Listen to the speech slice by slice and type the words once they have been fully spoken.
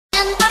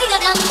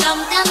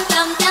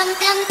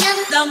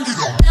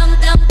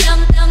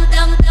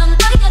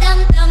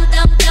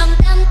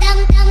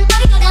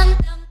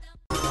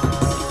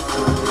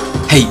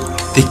Hey,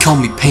 they call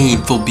me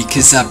painful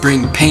because I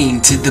bring pain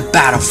to the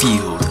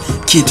battlefield.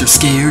 Kids are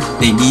scared,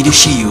 they need a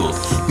shield.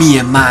 Me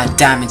and my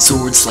diamond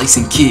sword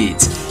slicing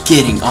kids,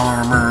 getting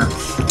armor,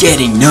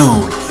 getting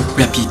known.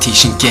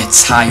 Reputation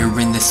gets higher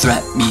and the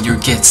threat meter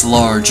gets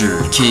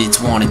larger.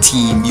 Kids want to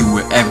team you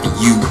wherever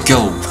you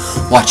go.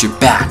 Watch your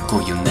back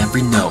or you'll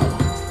never know.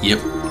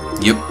 Yep,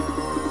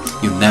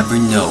 you'll never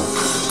know.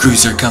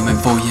 Crews are coming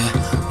for you.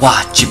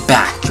 Watch your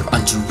back, you're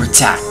under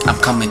attack. I'm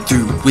coming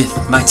through with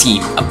my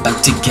team,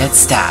 about to get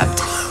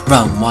stabbed.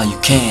 Run while you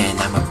can,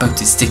 I'm about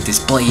to stick this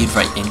blade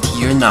right into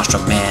your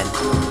nostril, man.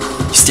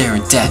 You're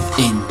staring death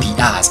in the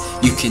eyes,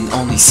 you can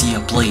only see a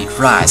blade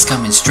rise,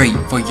 coming straight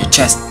for your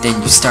chest,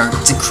 then you start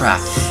to cry.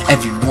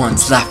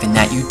 Everyone's laughing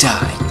at you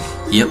die.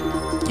 Yep,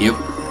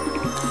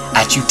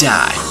 at you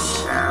die.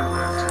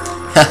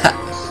 Haha.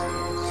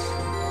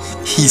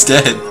 He's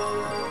dead.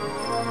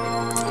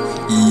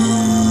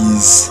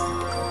 He's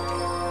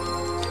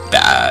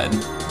bad.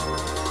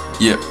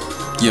 Yep.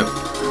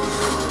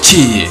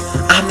 Cheer,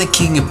 I'm the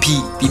king of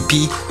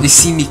PvP. They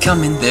see me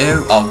coming,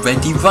 they're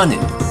already running.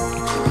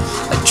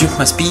 I drink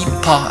my speed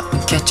pot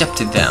and catch up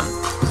to them.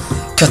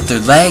 Cut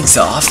their legs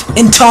off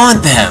and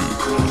taunt them.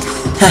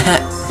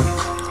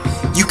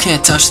 You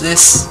can't touch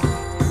this.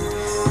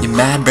 You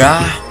mad,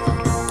 brah?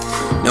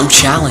 No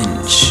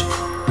challenge.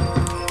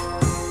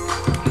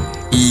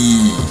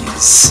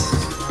 Ease.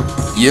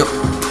 Yep.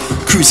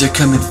 Crews are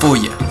coming for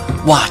you.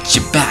 Watch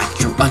your back,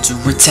 you're under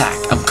attack.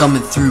 I'm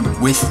coming through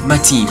with my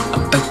team,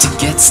 about to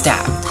get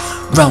stabbed.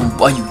 Run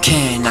while you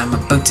can, I'm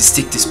about to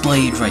stick this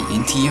blade right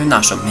into your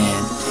nostril,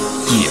 man.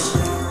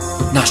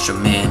 Yeah, nostril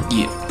man,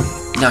 yeah,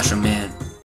 nostril man.